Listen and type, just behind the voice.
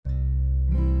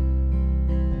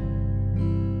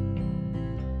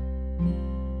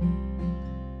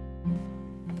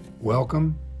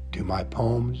Welcome to my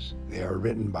poems. They are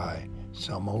written by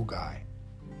some old guy.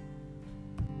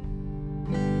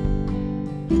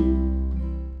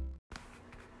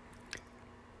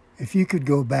 If you could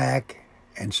go back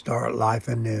and start life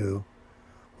anew,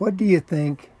 what do you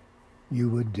think you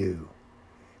would do?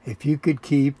 If you could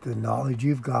keep the knowledge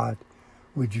you've got,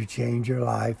 would you change your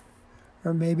life?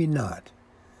 Or maybe not.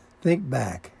 Think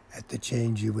back at the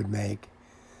change you would make,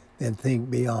 then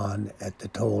think beyond at the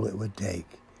toll it would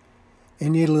take.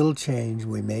 Any little change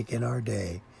we make in our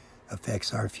day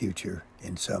affects our future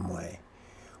in some way.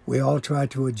 We all try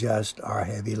to adjust our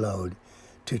heavy load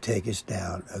to take us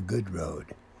down a good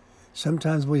road.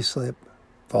 Sometimes we slip,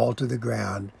 fall to the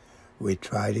ground. We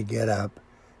try to get up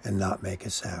and not make a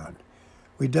sound.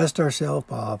 We dust ourselves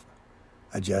off,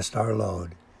 adjust our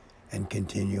load, and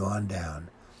continue on down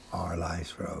our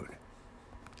life's road.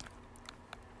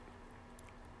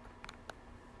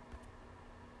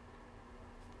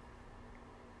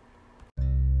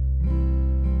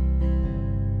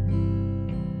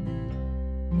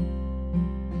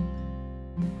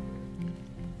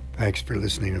 Thanks for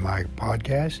listening to my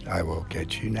podcast. I will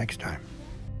catch you next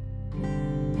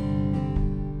time.